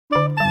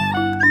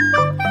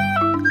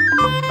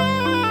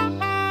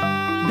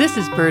This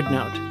is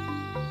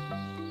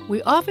BirdNote.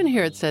 We often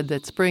hear it said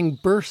that spring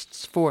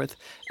bursts forth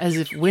as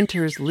if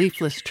winter's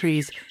leafless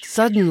trees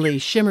suddenly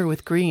shimmer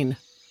with green.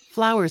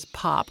 Flowers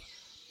pop.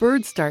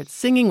 Birds start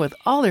singing with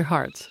all their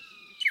hearts.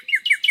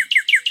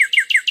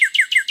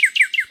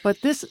 But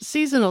this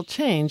seasonal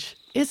change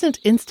isn't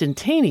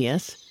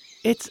instantaneous.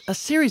 It's a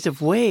series of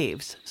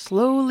waves,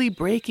 slowly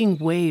breaking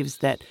waves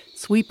that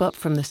sweep up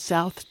from the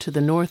south to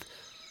the north,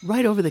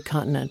 right over the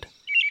continent.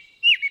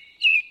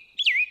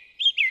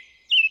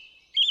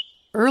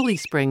 Early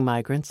spring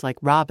migrants like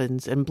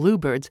robins and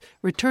bluebirds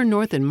return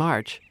north in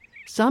March,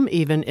 some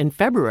even in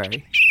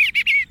February.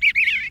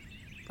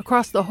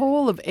 Across the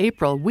whole of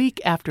April, week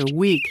after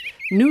week,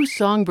 new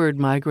songbird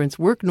migrants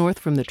work north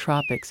from the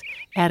tropics,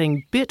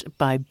 adding bit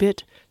by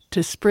bit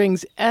to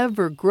spring's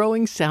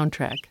ever-growing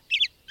soundtrack.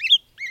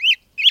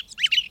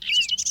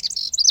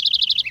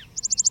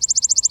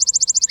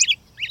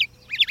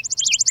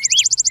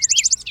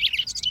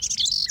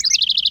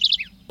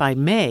 By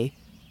May,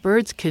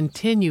 birds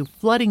continue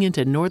flooding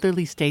into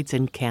northerly states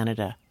in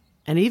Canada.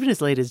 And even as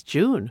late as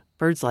June,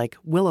 birds like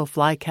willow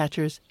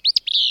flycatchers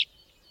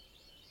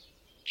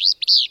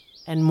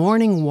and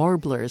mourning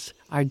warblers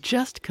are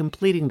just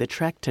completing the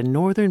trek to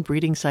northern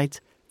breeding sites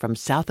from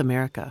South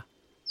America.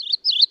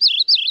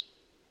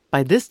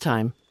 By this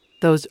time,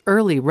 those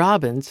early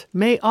robins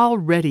may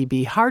already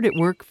be hard at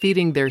work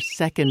feeding their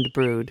second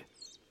brood.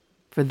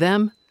 For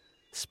them,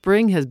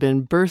 spring has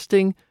been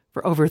bursting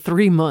for over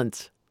 3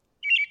 months.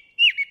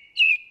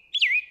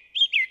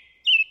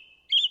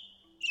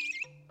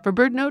 For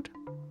BirdNote,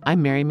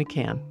 I'm Mary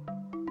McCann.